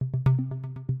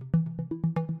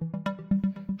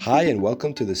Hi, and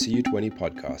welcome to the Pt.2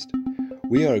 podcast.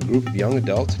 We are a group of young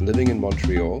adults living in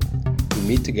Montreal who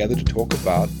meet together to talk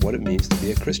about what it means to be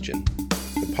a Christian.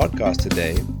 The podcast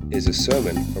today is a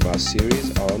sermon from our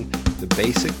series on the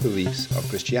basic beliefs of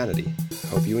Christianity.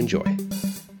 Hope you enjoy.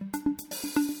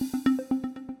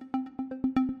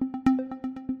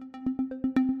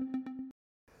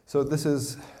 So this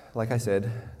is, like I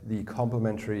said, the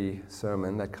complementary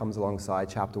sermon that comes alongside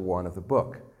chapter 1 of the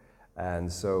book.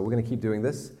 And so we're going to keep doing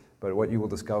this, but what you will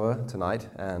discover tonight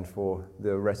and for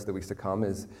the rest of the weeks to come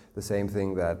is the same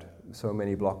thing that so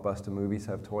many blockbuster movies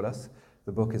have taught us.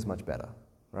 The book is much better,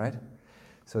 right?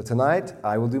 So tonight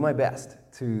I will do my best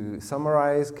to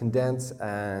summarize, condense,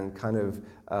 and kind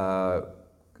of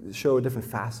show a different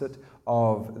facet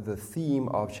of the theme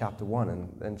of chapter 1.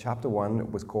 And chapter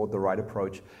 1 was called The Right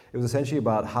Approach. It was essentially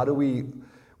about how do we,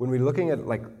 when we're looking at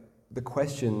the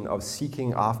question of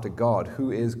seeking after God,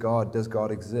 who is God, does God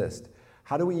exist?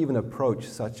 How do we even approach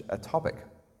such a topic?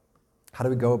 How do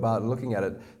we go about looking at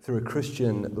it through a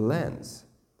Christian lens?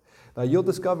 Now you'll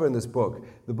discover in this book,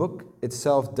 the book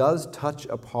itself does touch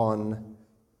upon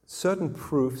certain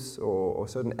proofs or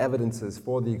certain evidences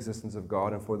for the existence of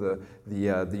God and for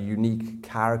the unique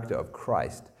character of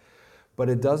Christ. But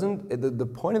it doesn't, the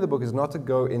point of the book is not to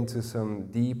go into some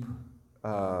deep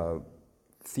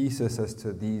thesis as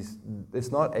to these.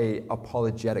 It's not a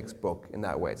apologetics book in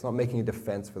that way. It's not making a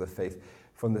defense for the faith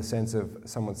from the sense of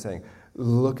someone saying,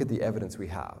 look at the evidence we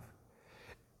have.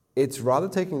 It's rather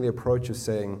taking the approach of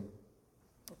saying,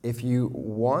 if you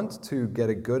want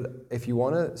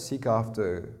to seek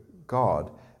after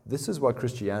God, this is what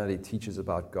Christianity teaches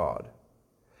about God.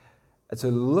 And so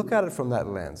look at it from that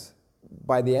lens.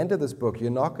 By the end of this book, you're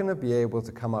not going to be able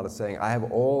to come out of saying, I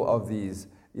have all of these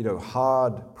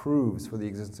hard proofs for the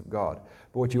existence of God.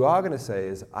 But what you are going to say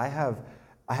is, I have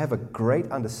a great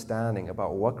understanding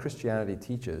about what Christianity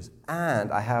teaches,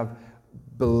 and I have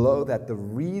below that the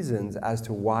reasons as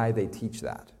to why they teach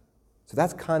that. So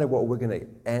that's kind of what we're going to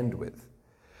end with.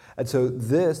 And so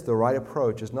the right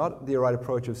approach, is not the right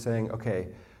approach of saying, okay,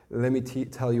 let me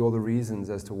tell you all the reasons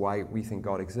as to why we think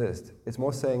God exists. It's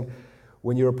more saying,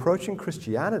 when you're approaching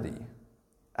Christianity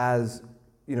as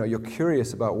you're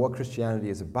curious about what Christianity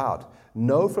is about,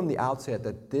 know from the outset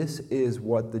that this is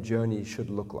what the journey should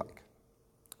look like.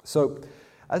 So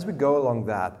as we go along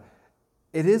that,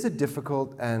 it is a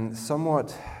difficult and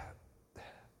somewhat,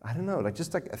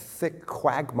 just like a thick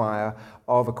quagmire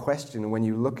of a question when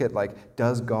you look at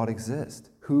does God exist?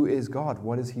 Who is God?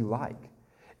 What is he like?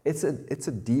 It's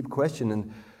a deep question,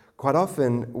 and quite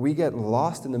often we get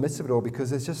lost in the midst of it all because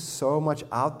there's just so much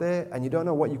out there and you don't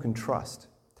know what you can trust.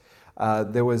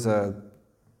 There was a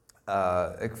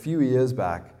few years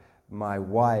back, my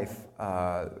wife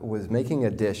was making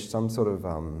a dish, some sort of,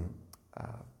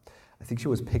 I think she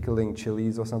was pickling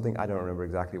chilies or something. I don't remember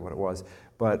exactly what it was.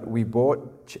 But we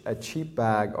bought a cheap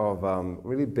bag of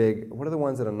really big, what are the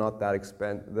ones that are not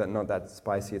that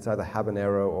spicy? It's either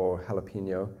habanero or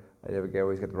jalapeno. I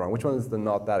always get it wrong. Which one is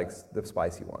the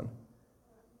spicy one?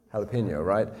 Jalapeno,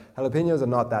 right? Jalapenos are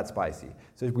not that spicy.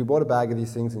 So we bought a bag of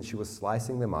these things, and she was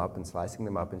slicing them up, and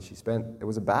it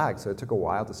was a bag, so it took a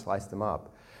while to slice them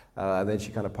up. And then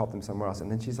she kind of popped them somewhere else, and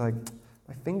then she's like,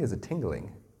 my fingers are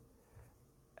tingling.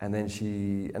 And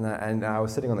then I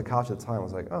was sitting on the couch at the time, I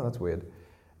was like, oh, that's weird.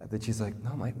 And then she's like,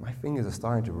 no, my fingers are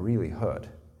starting to really hurt.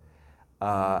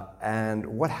 And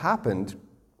what happened,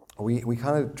 we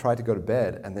kind of tried to go to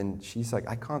bed, and then she's like,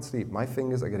 I can't sleep. My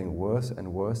fingers are getting worse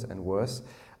and worse and worse.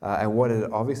 And what had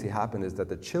obviously happened is that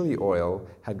the chili oil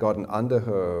had gotten under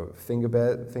her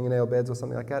fingernail beds or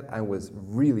something like that and was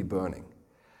really burning.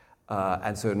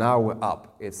 And so now we're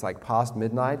up. It's past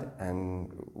midnight,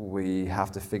 and we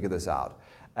have to figure this out.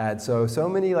 And so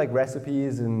many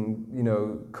recipes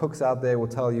and cooks out there will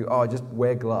tell you, oh, just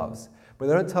wear gloves. But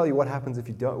they don't tell you what happens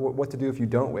what to do if you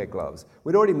don't wear gloves.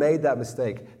 We'd already made that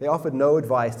mistake. They offered no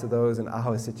advice to those in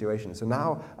our situation. So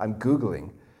now I'm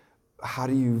Googling, how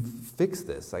do you fix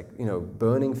this?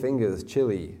 Burning fingers,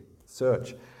 chili,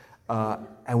 search.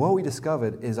 And what we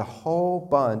discovered is a whole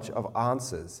bunch of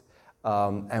answers.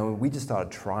 And we just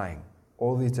started trying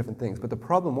all these different things. But the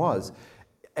problem was,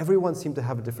 everyone seemed to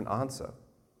have a different answer.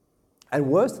 And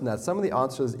worse than that, some of the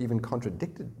answers even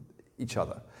contradicted each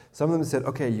other. Some of them said,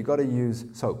 okay, you got to use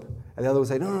soap. And the other would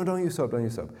say, no, don't use soap, don't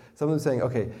use soap. Some of them saying,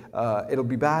 okay, it'll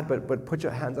be bad, but put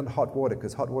your hands in hot water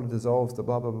because hot water dissolves the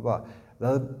blah, blah, blah, blah.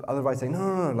 The other advice saying,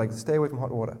 no, stay away from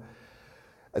hot water.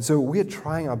 And so we are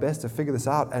trying our best to figure this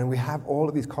out, and we have all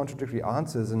of these contradictory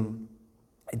answers, and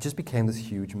it just became this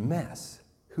huge mess.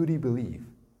 Who do you believe?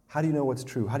 How do you know what's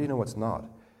true? How do you know what's not?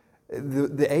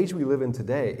 The age we live in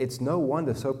today, it's no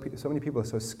wonder so many people are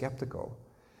so skeptical.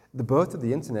 The birth of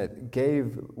the internet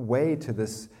gave way to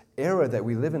this era that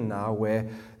we live in now, where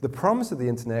the promise of the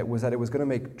internet was that it was going to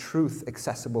make truth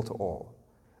accessible to all.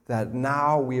 That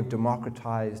now we have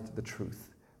democratized the truth,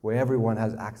 where everyone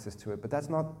has access to it. But that's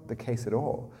not the case at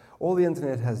all. All the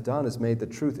internet has done is made the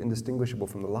truth indistinguishable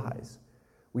from the lies.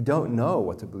 We don't know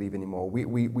what to believe anymore.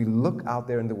 We look out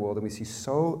there in the world and we see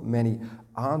so many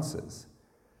answers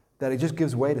that it just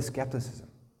gives way to skepticism.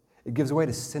 It gives way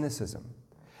to cynicism.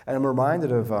 And I'm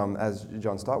reminded of, as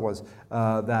John Stott was,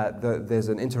 that there's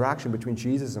an interaction between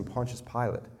Jesus and Pontius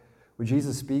Pilate, where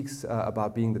Jesus speaks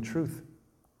about being the truth.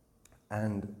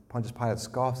 And Pontius Pilate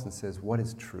scoffs and says, "What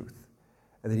is truth?"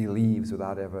 And then he leaves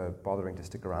without ever bothering to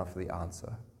stick around for the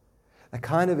answer. That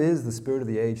kind of is the spirit of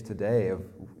the age today of,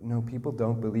 people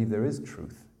don't believe there is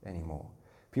truth anymore.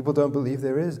 People don't believe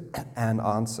there is an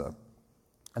answer.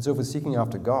 And so if we're seeking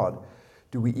after God,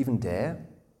 do we even dare?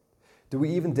 Do we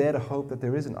even dare to hope that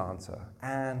there is an answer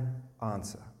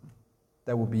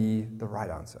that will be the right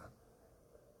answer?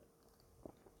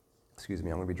 Excuse me,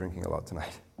 I'm going to be drinking a lot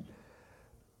tonight.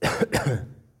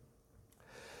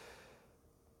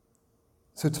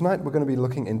 So tonight we're going to be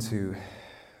looking into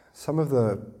some of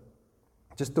the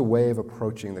way of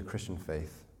approaching the Christian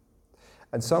faith.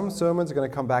 And some sermons are going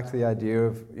to come back to the idea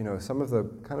of, some of the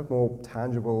kind of more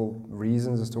tangible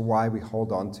reasons as to why we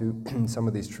hold on to some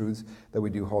of these truths that we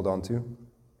do hold on to.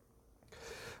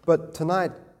 But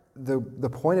tonight, the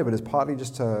point of it is partly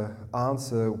just to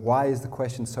answer, why is the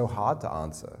question so hard to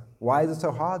answer? Why is it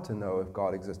so hard to know if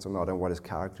God exists or not and what his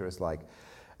character is like?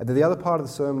 And then the other part of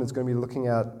the sermon is going to be looking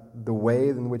at the way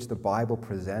in which the Bible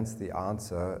presents the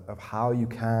answer of how you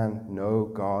can know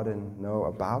God and know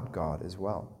about God as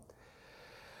well.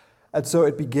 And so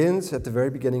it begins at the very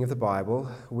beginning of the Bible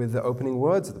with the opening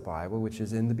words of the Bible, which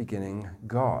is "in the beginning,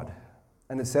 God."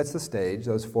 And it sets the stage,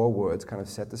 those 4 words kind of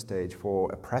set the stage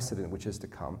for a precedent which is to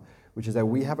come, which is that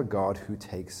we have a God who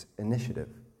takes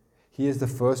initiative. He is the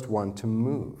first one to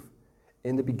move.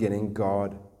 In the beginning,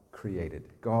 God created.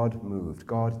 God moved.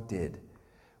 God did.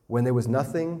 When there was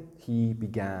nothing, he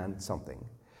began something.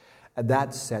 And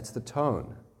that sets the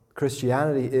tone.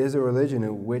 Christianity is a religion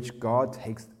in which God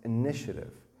takes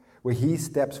initiative, where he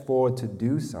steps forward to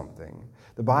do something.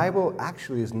 The Bible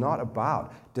actually is not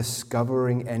about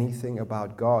discovering anything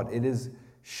about God. It is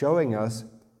showing us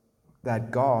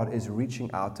that God is reaching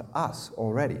out to us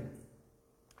already.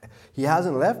 He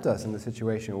hasn't left us in the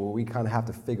situation where we kind of have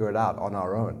to figure it out on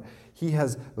our own. He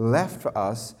has left for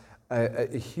us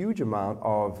a huge amount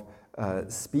of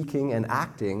speaking and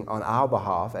acting on our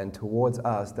behalf and towards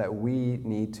us that we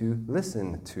need to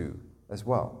listen to as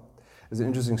well. There's an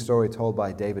interesting story told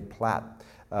by David Platt,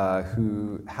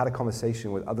 who had a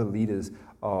conversation with other leaders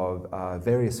of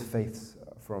various faiths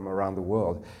from around the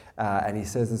world. And he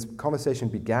says this conversation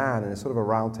began in a sort of a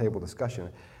roundtable discussion.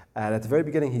 And at the very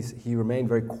beginning, he remained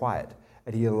very quiet.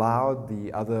 And he allowed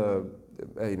the other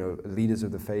leaders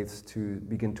of the faiths to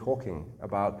begin talking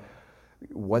about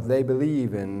what they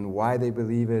believe and why they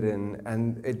believe it.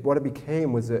 And what it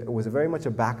became was a very much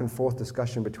a back and forth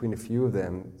discussion between a few of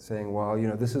them, saying, well,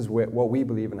 this is what we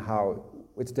believe and how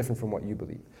it's different from what you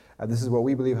believe. And this is what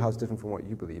we believe, how it's different from what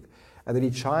you believe. And then he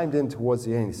chimed in towards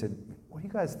the end. He said, what do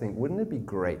you guys think? Wouldn't it be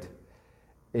great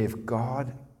if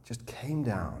God just came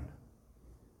down,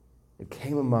 it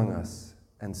came among us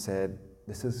and said,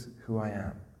 this is who I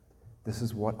am. This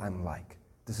is what I'm like.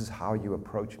 This is how you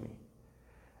approach me.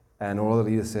 And all the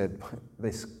leaders said,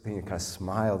 they kind of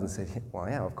smiled and said, well,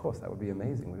 yeah, of course, that would be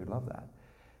amazing. We would love that.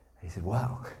 And he said,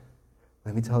 well,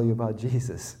 let me tell you about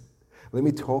Jesus. Let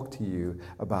me talk to you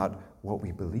about what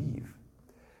we believe.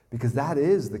 Because that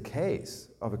is the case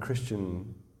of a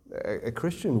Christian. A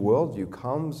Christian worldview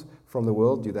comes from the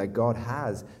worldview that God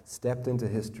has stepped into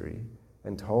history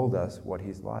and told us what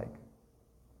he's like.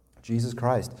 Jesus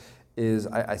Christ is,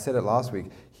 I said it last week,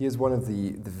 he is one of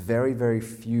the very, very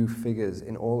few figures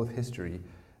in all of history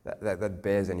that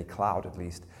bears any clout, at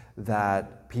least,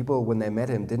 that people, when they met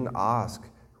him, didn't ask,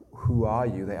 who are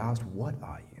you? They asked, what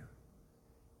are you?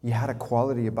 He had a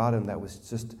quality about him that was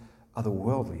just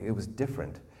otherworldly. It was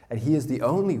different. And he is the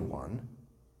only one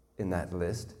in that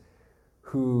list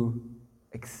who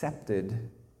accepted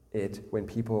it when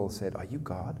people said, are you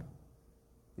God?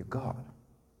 You're God.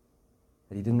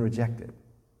 And he didn't reject it.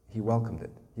 He welcomed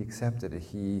it. He accepted it.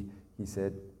 He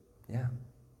said, yeah,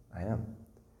 I am.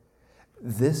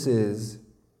 This is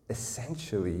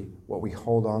essentially what we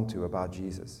hold on to about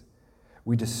Jesus.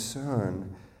 We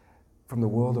discern from the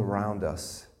world around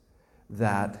us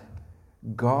that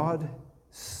God,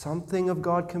 something of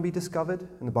God can be discovered,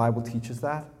 and the Bible teaches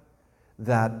that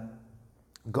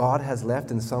God has left,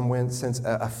 in some sense,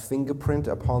 a fingerprint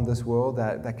upon this world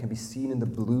that can be seen in the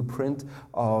blueprint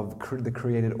of the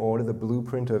created order, the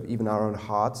blueprint of even our own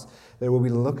hearts. That when we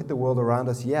look at the world around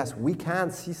us, yes, we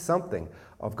can see something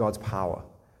of God's power,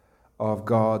 of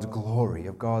God's glory,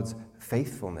 of God's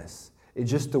faithfulness.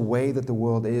 It's just the way that the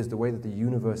world is, the way that the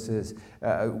universe is.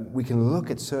 We can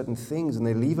look at certain things and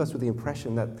they leave us with the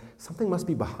impression that something must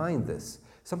be behind this.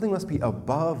 Something must be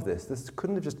above this. This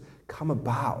couldn't have just come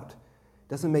about.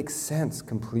 Doesn't make sense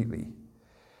completely.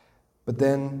 But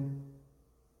then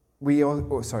we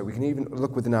can even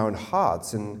look within our own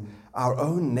hearts, and our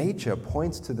own nature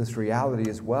points to this reality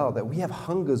as well, that we have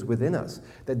hungers within us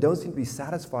that don't seem to be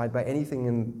satisfied by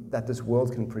anything that this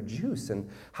world can produce. And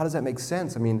how does that make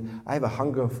sense? I mean, I have a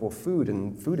hunger for food,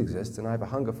 and food exists, and I have a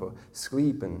hunger for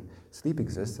sleep, and sleep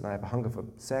exists, and I have a hunger for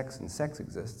sex, and sex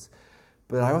exists.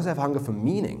 But I also have a hunger for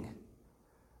meaning.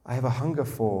 I have a hunger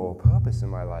for purpose in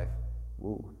my life.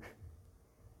 Ooh,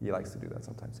 he likes to do that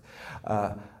sometimes.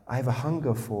 I have a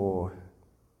hunger for,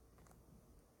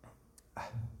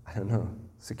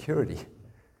 security.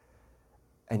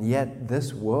 And yet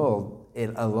this world, it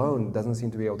alone doesn't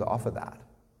seem to be able to offer that.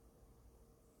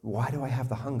 Why do I have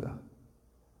the hunger?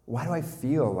 Why do I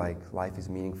feel like life is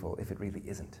meaningful if it really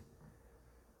isn't?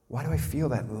 Why do I feel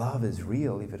that love is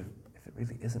real if it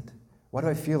really isn't? Why do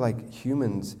I feel like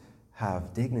humans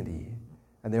have dignity?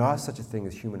 And there are such a thing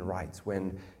as human rights,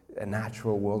 when a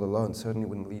natural world alone certainly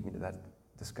wouldn't lead me to that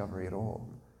discovery at all.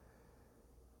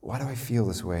 Why do I feel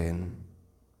this way?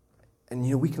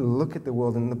 And we can look at the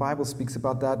world, and the Bible speaks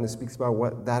about that, and it speaks about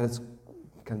what that is.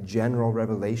 Kind of general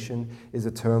revelation is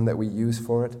a term that we use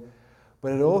for it.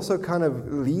 But it also kind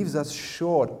of leaves us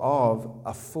short of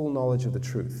a full knowledge of the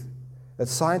truth. That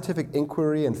scientific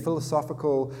inquiry and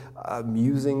philosophical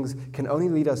musings can only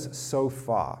lead us so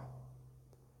far.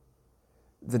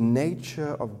 The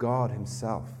nature of God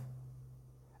himself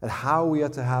and how we are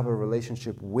to have a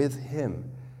relationship with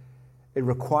him, it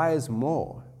requires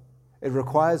more. It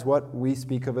requires what we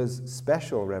speak of as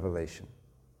special revelation,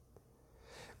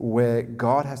 where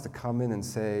God has to come in and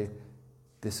say,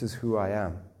 this is who I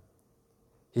am.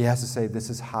 He has to say, this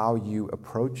is how you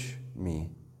approach me.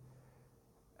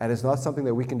 And it's not something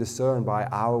that we can discern by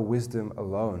our wisdom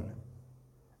alone.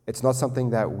 It's not something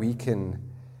that we can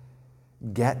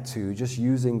get to just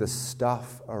using the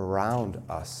stuff around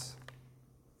us.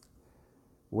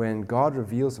 When God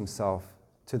reveals himself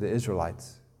to the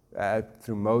Israelites,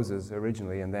 through Moses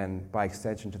originally, and then by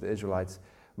extension to the Israelites,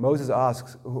 Moses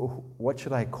asks, what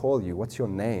should I call you? What's your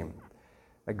name?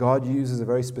 God uses a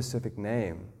very specific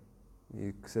name.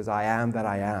 He says, I am that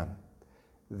I am.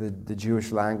 The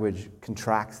Jewish language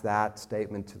contracts that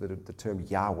statement to the term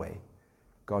Yahweh.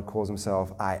 God calls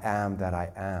himself, I am that I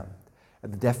am.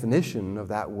 And the definition of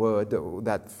that word,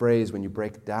 that phrase, when you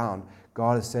break it down,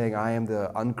 God is saying, I am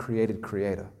the uncreated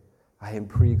creator. I am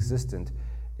pre-existent,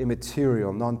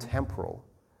 immaterial, non-temporal.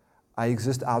 I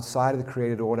exist outside of the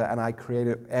created order, and I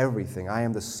created everything. I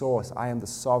am the source. I am the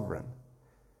sovereign.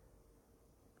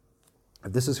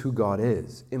 This is who God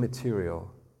is: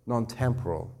 immaterial,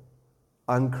 non-temporal,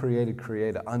 uncreated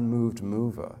creator, unmoved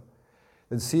mover.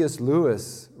 And C.S.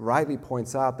 Lewis rightly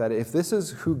points out that if this is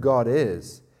who God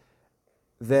is,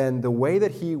 then the way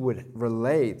that he would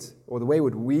relate, or the way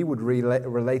we would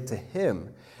relate to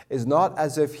him, is not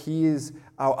as if he is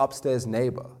our upstairs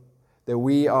neighbor, that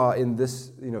we are in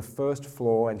this first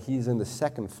floor and he's in the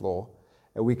second floor,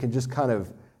 and we can just kind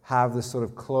of have this sort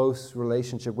of close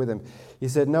relationship with him. He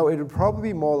said, no, it would probably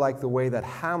be more like the way that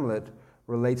Hamlet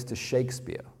relates to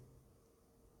Shakespeare.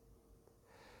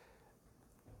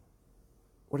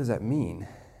 What does that mean?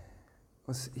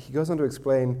 Well, he goes on to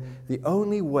explain the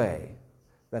only way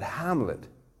that Hamlet,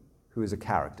 who is a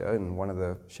character in one of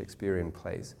the Shakespearean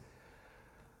plays,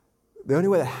 the only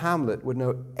way that Hamlet would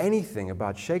know anything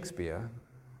about Shakespeare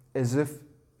is if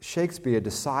Shakespeare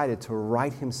decided to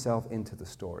write himself into the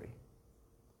story.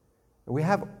 And we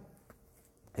have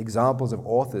examples of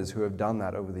authors who have done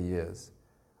that over the years.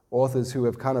 Authors who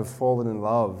have kind of fallen in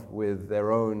love with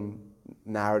their own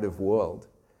narrative world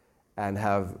and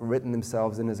have written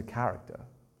themselves in as a character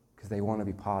because they want to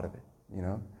be part of it,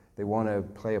 They want to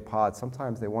play a part.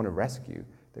 Sometimes they want to rescue.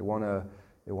 They want to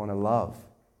love.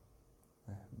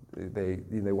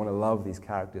 They want to love these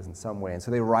characters in some way. And so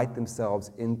they write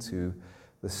themselves into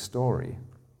the story.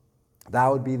 That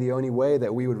would be the only way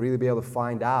that we would really be able to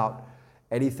find out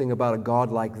anything about a God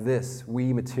like this,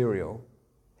 we material,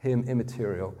 him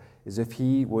immaterial, is if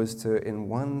he was to, in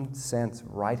one sense,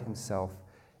 write himself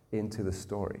into the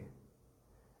story.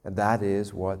 And that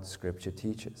is what Scripture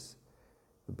teaches.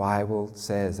 The Bible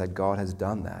says that God has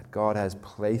done that. God has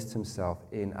placed himself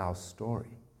in our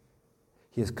story.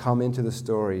 He has come into the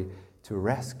story to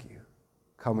rescue,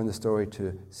 come in the story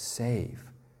to save.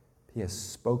 He has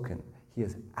spoken. He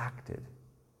has acted.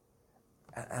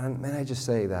 And may I just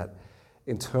say that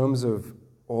in terms of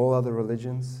all other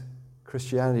religions,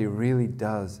 Christianity really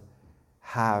does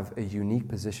have a unique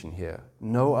position here.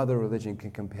 No other religion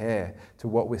can compare to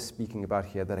what we're speaking about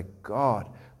here, that a God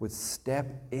would step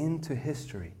into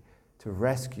history to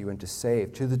rescue and to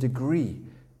save to the degree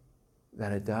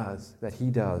that he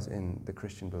does in the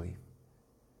Christian belief.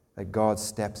 That God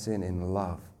steps in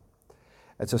love.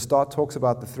 And so Stott talks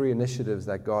about the three initiatives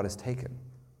that God has taken.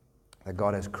 That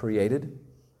God has created,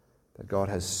 that God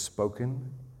has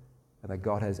spoken, and that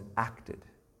God has acted.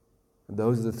 And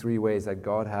those are the three ways that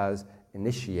God has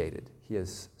initiated. He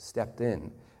has stepped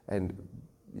in and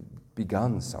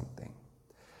begun something.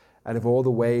 And of all the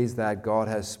ways that God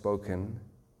has spoken,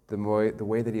 the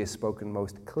way that he has spoken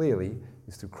most clearly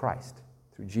is through Christ,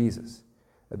 through Jesus.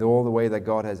 And all the way that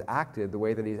God has acted, the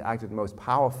way that he's acted most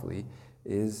powerfully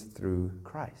is through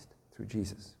Christ, through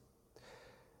Jesus.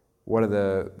 One of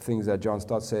the things that John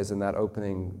Stott says in that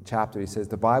opening chapter, he says,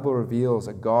 the Bible reveals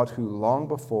a God who long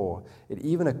before it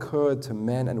even occurred to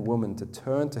men and women to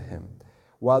turn to him,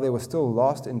 while they were still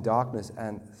lost in darkness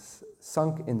and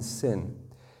sunk in sin,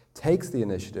 takes the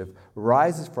initiative,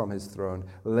 rises from his throne,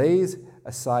 lays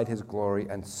aside his glory,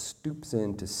 and stoops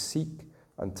in to seek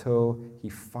until he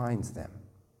finds them.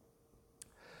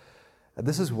 And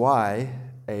this is why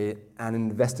an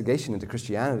investigation into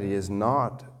Christianity is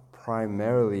not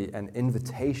primarily an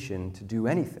invitation to do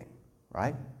anything,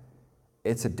 right?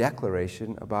 It's a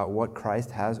declaration about what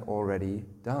Christ has already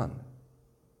done.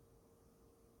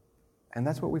 And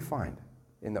that's what we find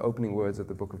in the opening words of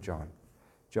the book of John.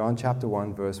 John chapter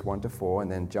 1, verse 1 to 4,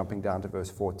 and then jumping down to verse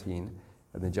 14,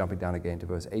 and then jumping down again to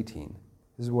verse 18.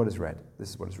 This is what is read. This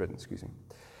is what is written, excuse me.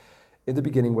 In the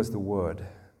beginning was the Word,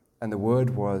 and the Word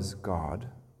was God,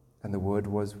 and the Word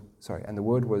was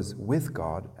with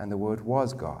God, and the Word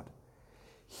was God.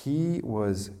 He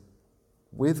was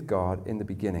with God in the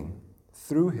beginning.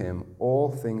 Through him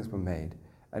all things were made,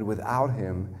 and without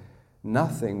him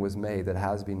nothing was made that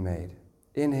has been made.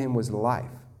 In him was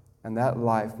life, and that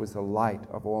life was the light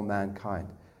of all mankind.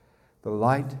 The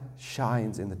light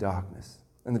shines in the darkness,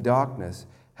 and the darkness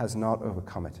has not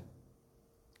overcome it.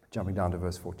 Jumping down to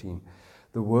verse 14.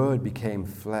 The Word became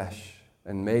flesh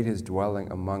and made his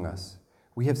dwelling among us.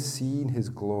 We have seen his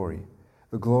glory,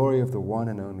 the glory of the one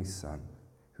and only Son,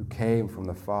 who came from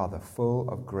the Father, full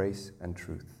of grace and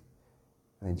truth.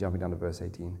 And then jumping down to verse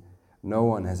 18. No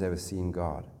one has ever seen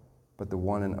God, but the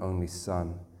one and only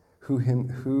Son,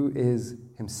 who is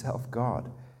himself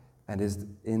God and is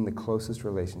in the closest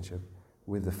relationship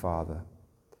with the Father.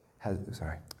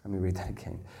 Let me read that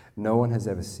again. No one has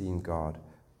ever seen God,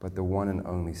 but the one and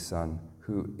only Son,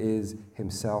 who is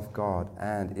himself God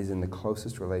and is in the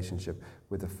closest relationship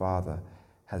with the Father,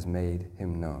 has made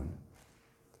him known.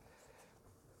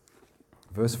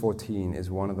 Verse 14 is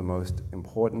one of the most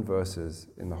important verses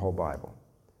in the whole Bible.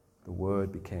 The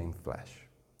Word became flesh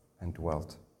and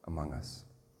dwelt among us.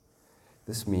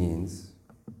 This means,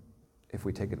 if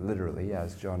we take it literally,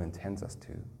 as John intends us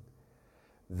to,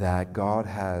 that God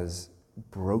has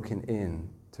broken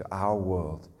into our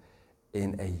world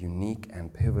in a unique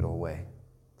and pivotal way.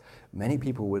 Many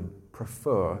people would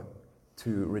prefer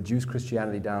to reduce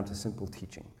Christianity down to simple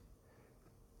teaching.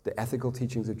 The ethical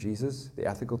teachings of Jesus, the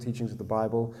ethical teachings of the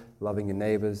Bible, loving your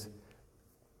neighbors,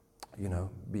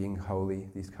 being holy,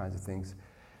 these kinds of things.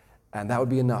 And that would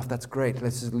be enough. That's great.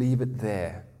 Let's just leave it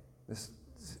there. Let's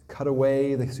cut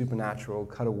away the supernatural,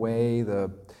 cut away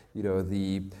the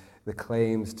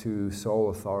claims to sole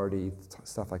authority,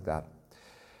 stuff like that.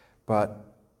 But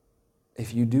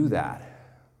if you do that,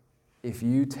 if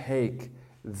you take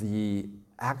the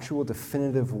actual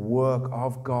definitive work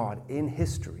of God in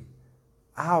history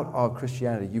out of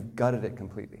Christianity, you've gutted it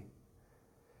completely.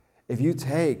 If you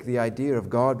take the idea of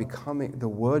God becoming, the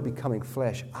Word becoming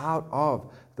flesh out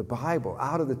of the Bible,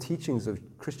 out of the teachings of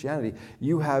Christianity,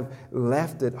 you have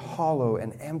left it hollow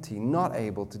and empty, not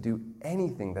able to do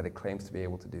anything that it claims to be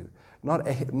able to do,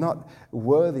 not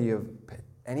worthy of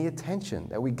any attention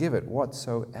that we give it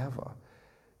whatsoever.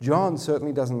 John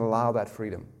certainly doesn't allow that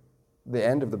freedom. The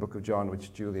end of the book of John,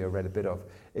 which Julia read a bit of,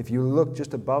 if you look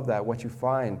just above that, what you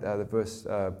find, the verse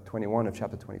 21 of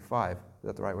chapter 25, is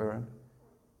that the right way around?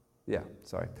 Yeah,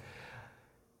 sorry.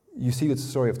 You see the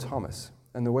story of Thomas.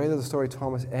 And the way that the story of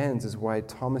Thomas ends is by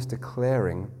Thomas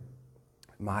declaring,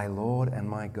 "My Lord and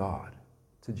my God,"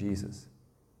 to Jesus.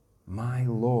 My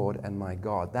Lord and my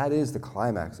God. That is the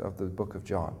climax of the book of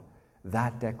John.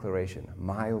 That declaration,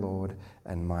 my Lord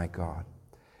and my God.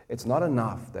 It's not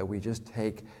enough that we just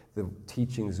take the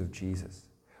teachings of Jesus.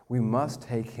 We must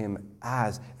take him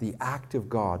as the act of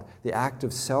God, the act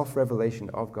of self-revelation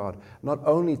of God, not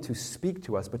only to speak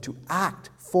to us, but to act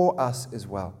for us as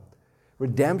well.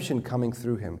 Redemption coming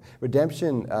through him.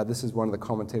 Redemption, this is one of the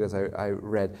commentators I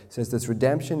read, says this: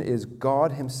 redemption is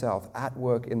God himself at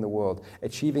work in the world,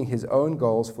 achieving his own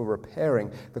goals for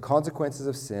repairing the consequences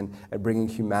of sin and bringing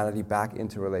humanity back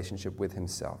into relationship with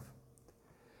himself.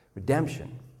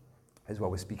 Redemption is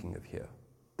what we're speaking of here.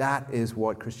 That is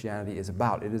what Christianity is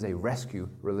about. It is a rescue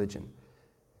religion.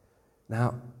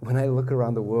 Now, when I look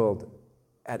around the world,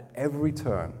 at every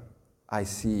turn, I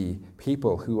see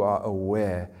people who are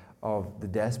aware of the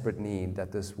desperate need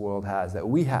that this world has, that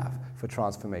we have for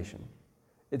transformation.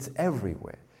 It's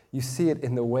everywhere. You see it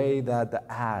in the way that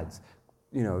the ads,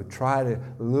 try to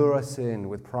lure us in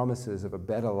with promises of a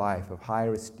better life, of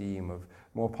higher esteem, of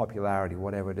more popularity,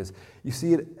 whatever it is. You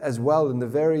see it as well in the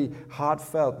very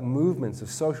heartfelt movements of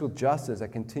social justice that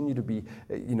continue to be,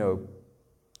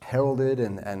 heralded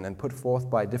and put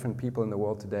forth by different people in the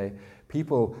world today.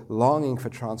 People longing for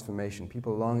transformation,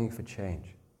 people longing for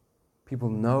change. People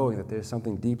knowing that there's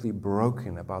something deeply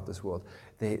broken about this world.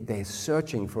 They're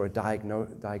searching for a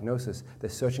diagnosis. They're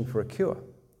searching for a cure.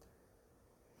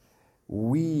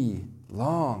 We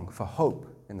long for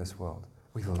hope in this world.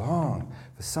 We long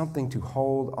for something to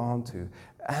hold on to.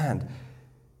 And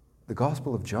the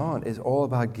Gospel of John is all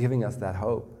about giving us that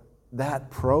hope.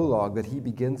 That prologue that he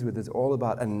begins with is all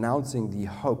about announcing the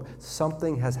hope.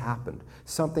 Something has happened.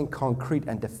 Something concrete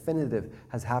and definitive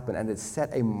has happened, and it's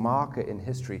set a marker in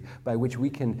history by which we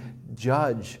can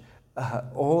judge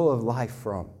all of life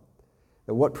from.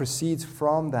 That what proceeds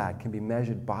from that can be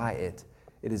measured by it.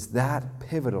 It is that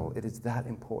pivotal. It is that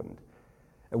important.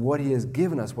 And what he has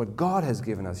given us, what God has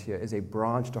given us here, is a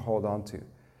branch to hold on to.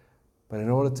 But in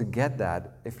order to get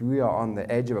that, if we are on the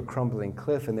edge of a crumbling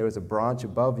cliff and there is a branch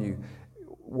above you,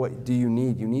 what do you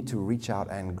need? You need to reach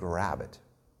out and grab it.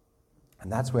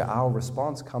 And that's where our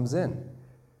response comes in.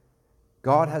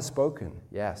 God has spoken,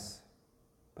 yes.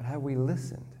 But have we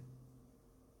listened?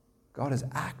 God has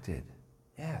acted,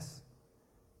 yes.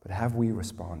 But have we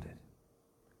responded?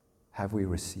 Have we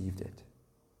received it?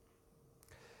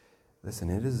 Listen,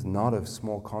 it is not of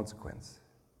small consequence.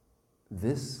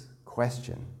 This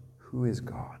question, who is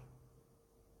God?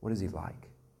 What is he like?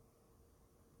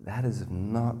 That is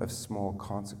not of small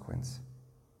consequence.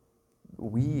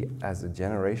 We as a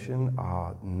generation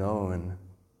are known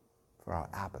for our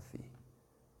apathy,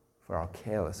 for our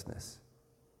carelessness.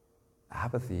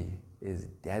 Apathy is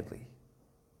deadly.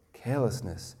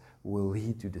 Carelessness will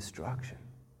lead to destruction.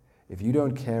 If you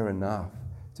don't care enough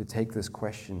to take this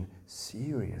question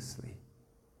seriously,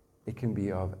 it can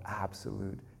be of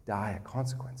absolute dire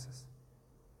consequences.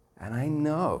 And I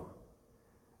know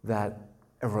that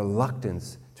a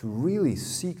reluctance to really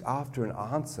seek after an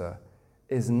answer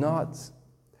it's not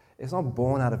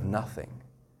born out of nothing.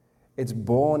 It's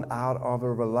born out of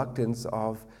a reluctance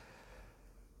of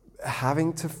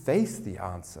having to face the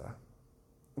answer.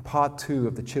 Part 2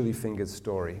 of the Chili Fingers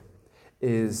story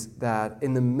is that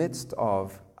in the midst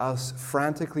of us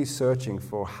frantically searching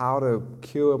for how to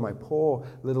cure my poor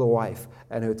little wife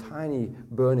and her tiny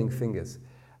burning fingers,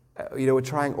 we're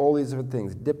trying all these different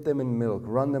things, dip them in milk,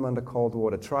 run them under cold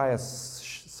water, try a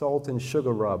salt and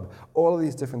sugar rub, all of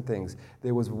these different things.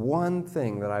 There was one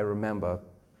thing that I remember,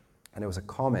 and it was a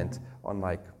comment on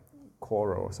like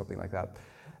Quora or something like that,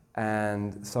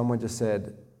 and someone just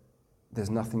said, there's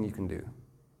nothing you can do.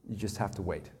 You just have to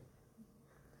wait.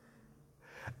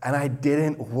 And I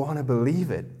didn't want to believe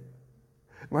it.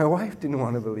 My wife didn't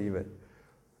want to believe it.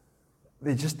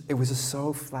 It was just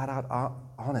so flat out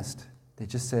honest. They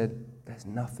just said, there's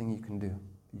nothing you can do.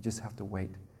 You just have to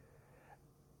wait.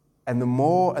 And the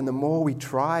more we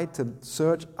tried to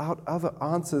search out other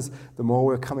answers, the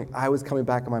more I was coming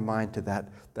back in my mind to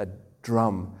that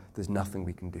drum. There's nothing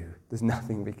we can do. There's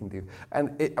nothing we can do.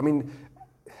 And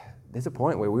there's a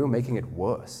point where we were making it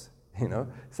worse.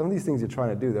 Some of these things you're trying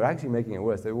to do, they're actually making it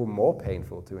worse. They were more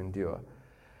painful to endure.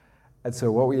 And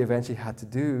so what we eventually had to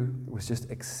do was just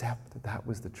accept that that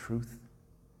was the truth.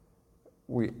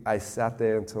 I sat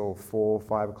there until 4 or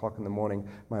 5 o'clock in the morning.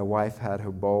 My wife had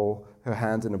her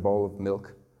hands in a bowl of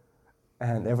milk.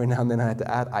 And every now and then I had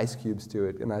to add ice cubes to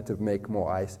it, and I had to make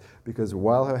more ice. Because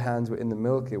while her hands were in the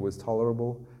milk, it was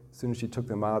tolerable. As soon as she took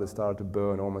them out, it started to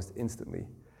burn almost instantly.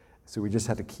 So we just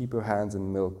had to keep her hands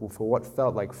in milk for what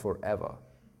felt like forever.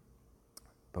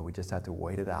 But we just had to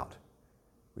wait it out.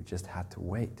 We just had to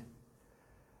wait.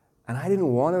 And I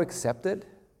didn't want to accept it.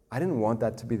 I didn't want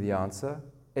that to be the answer.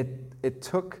 It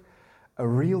took a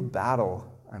real battle.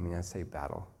 I say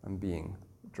battle. I'm being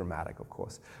dramatic, of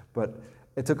course. But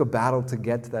it took a battle to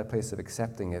get to that place of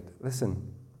accepting it.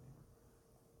 Listen,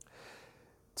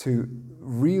 to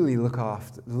really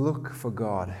look for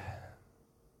God,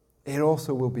 it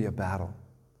also will be a battle.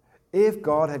 If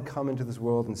God had come into this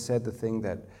world and said the thing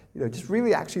that, just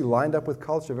really actually lined up with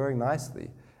culture very nicely,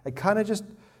 it kind of just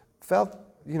felt,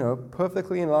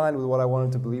 perfectly in line with what I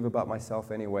wanted to believe about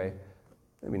myself anyway,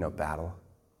 there'd be no battle.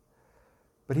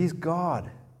 But He's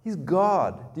God. He's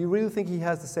God. Do you really think He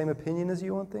has the same opinion as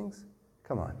you on things?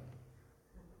 Come on.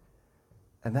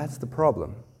 And that's the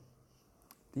problem.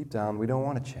 Deep down, we don't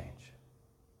want to change.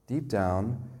 Deep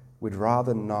down, we'd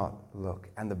rather not look.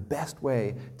 And the best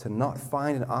way to not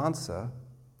find an answer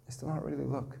is to not really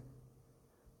look.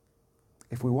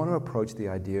 If we want to approach the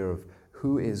idea of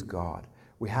who is God,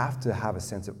 we have to have a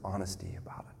sense of honesty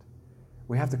about it.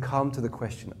 We have to come to the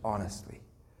question honestly,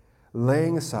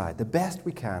 laying aside, the best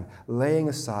we can, laying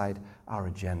aside our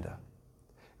agenda.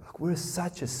 Look, we're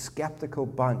such a skeptical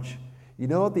bunch. You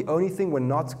know what the only thing we're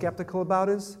not skeptical about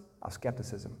is? Our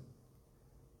skepticism.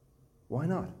 Why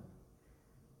not?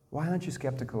 Why aren't you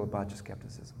skeptical about your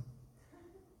skepticism?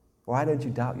 Why don't you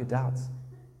doubt your doubts?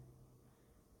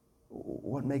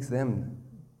 What makes them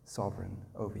sovereign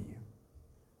over you?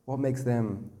 What makes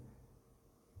them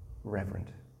reverent,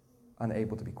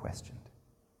 unable to be questioned?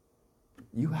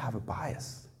 You have a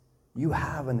bias. You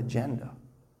have an agenda.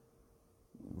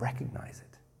 Recognize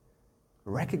it.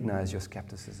 Recognize your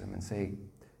skepticism and say,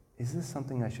 is this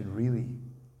something I should really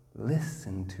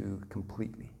listen to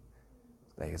completely?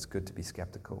 Like, it's good to be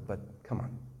skeptical, but come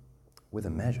on, with a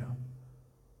measure.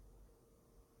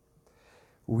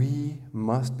 We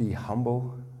must be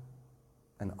humble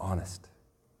and honest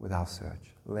with our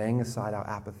search, laying aside our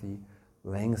apathy,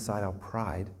 laying aside our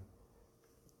pride,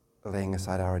 laying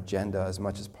aside our agenda as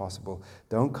much as possible.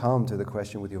 Don't come to the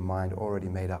question with your mind already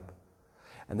made up.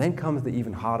 And then comes the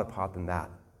even harder part than that,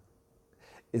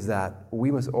 is that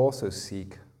we must also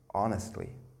seek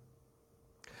honestly.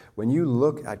 When you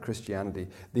look at Christianity,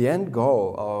 the end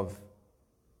goal of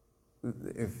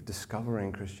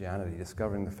discovering Christianity,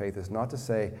 discovering the faith, is not to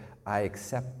say, I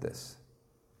accept this,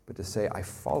 but to say, I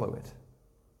follow it.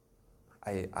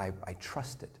 I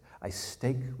trust it. I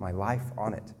stake my life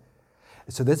on it.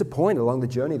 So there's a point along the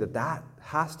journey that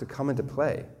has to come into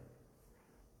play.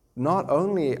 Not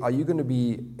only are you going to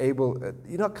be able,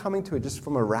 you're not coming to it just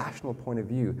from a rational point of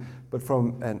view, but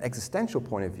from an existential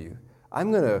point of view.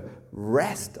 I'm going to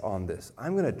rest on this.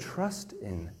 I'm going to trust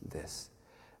in this.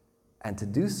 And to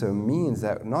do so means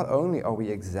that not only are we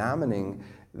examining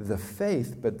the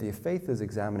faith, but the faith is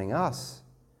examining us.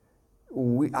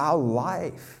 Our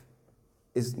life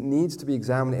needs to be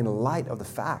examined in light of the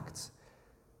facts.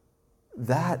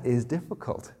 That is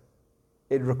difficult.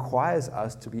 It requires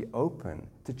us to be open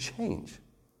to change.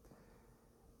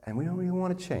 And we don't really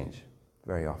want to change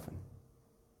very often.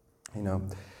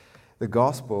 The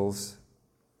Gospels,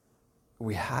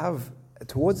 we have,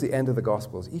 towards the end of the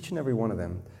Gospels, each and every one of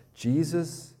them,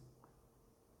 Jesus,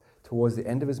 towards the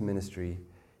end of his ministry,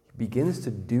 begins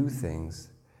to do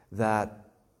things that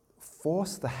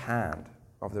force the hand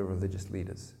of the religious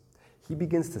leaders. He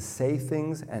begins to say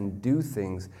things and do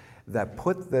things that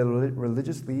put the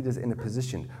religious leaders in a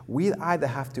position. We either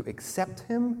have to accept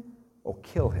him or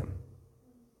kill him.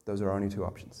 Those are our only two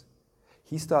options.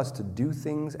 He starts to do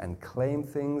things and claim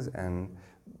things and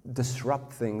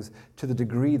disrupt things to the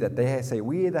degree that they say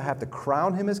we either have to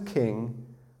crown him as king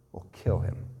or kill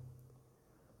him.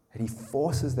 And he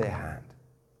forces their hand.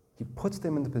 He puts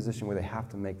them in the position where they have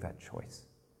to make that choice.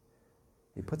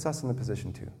 He puts us in the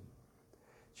position too.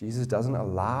 Jesus doesn't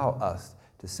allow us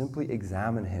to simply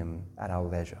examine him at our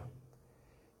leisure.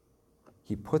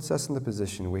 He puts us in the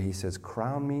position where he says,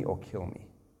 crown me or kill me.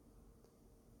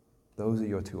 Those are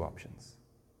your two options.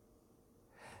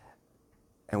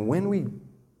 And when we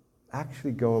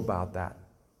actually go about that,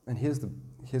 and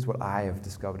here's what I have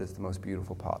discovered is the most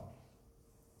beautiful part,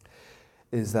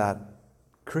 is that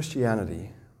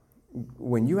Christianity,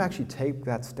 when you actually take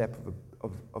that step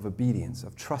of obedience,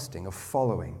 of trusting, of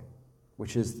following,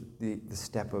 which is the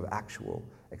step of actual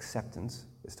acceptance,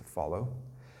 is to follow,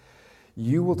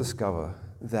 you will discover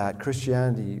that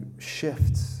Christianity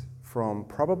shifts from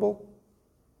probable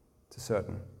to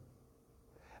certain.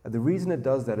 And the reason it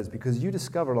does that is because you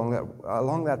discover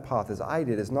along that path, as I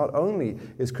did, is not only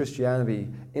is Christianity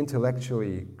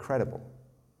intellectually credible,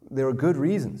 there are good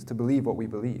reasons to believe what we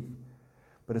believe,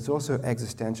 but it's also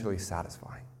existentially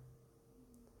satisfying.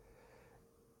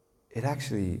 It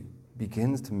actually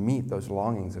begins to meet those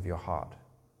longings of your heart.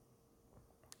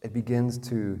 It begins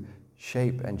to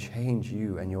shape and change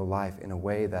you and your life in a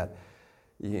way that,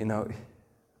 the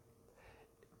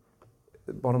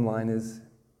bottom line is,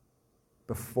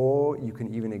 before you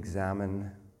can even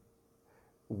examine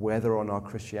whether or not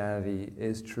Christianity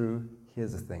is true,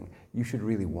 here's the thing. You should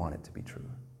really want it to be true.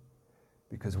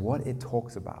 Because what it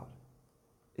talks about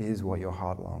is what your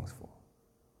heart longs for.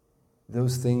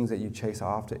 Those things that you chase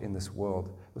after in this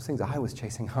world, those things I was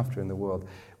chasing after in the world,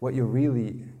 what you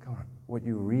really are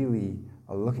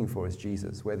looking for is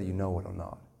Jesus, whether you know it or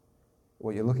not.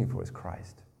 What you're looking for is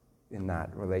Christ in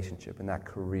that relationship, in that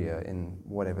career, in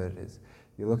whatever it is.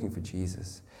 You're looking for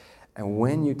Jesus. And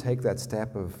when you take that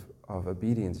step of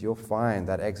obedience, you'll find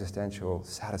that existential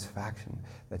satisfaction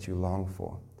that you long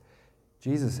for.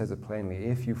 Jesus says it plainly,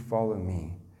 if you follow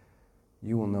me,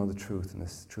 you will know the truth, and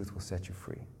this truth will set you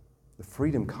free. The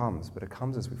freedom comes, but it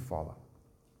comes as we follow.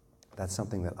 That's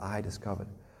something that I discovered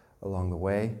along the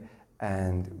way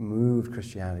and moved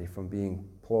Christianity from being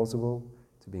plausible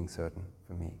to being certain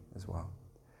for me as well.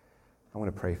 I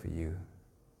want to pray for you.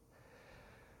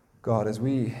 God, as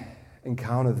we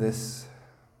encounter this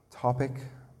topic,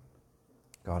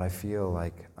 God, I feel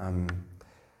like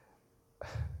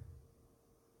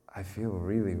I feel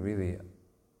really, really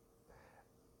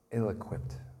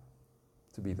ill-equipped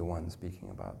to be the one speaking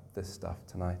about this stuff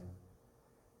tonight.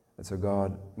 And so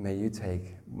God, may you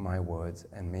take my words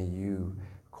and may you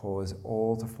cause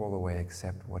all to fall away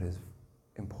except what is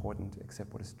important,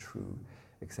 except what is true,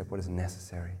 except what is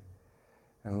necessary.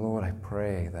 And Lord, I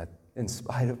pray that in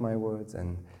spite of my words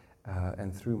and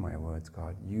through my words,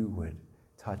 God, you would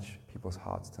touch people's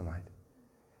hearts tonight.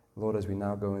 Lord, as we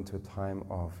now go into a time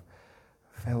of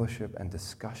fellowship and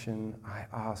discussion, I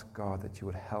ask, God, that you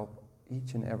would help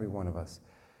each and every one of us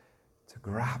to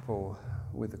grapple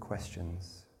with the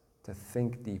questions, to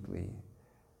think deeply,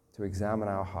 to examine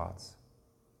our hearts.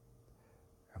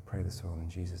 I pray this all in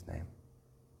Jesus' name.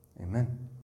 Amen.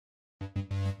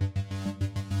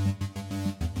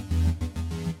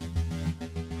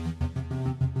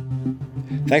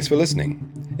 Thanks for listening.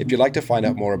 If you'd like to find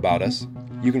out more about us,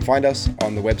 you can find us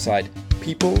on the website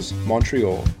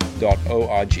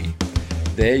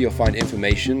peoplesmontreal.org. There you'll find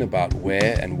information about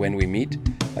where and when we meet,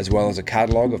 as well as a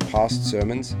catalog of past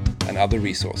sermons and other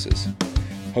resources.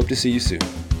 Hope to see you soon.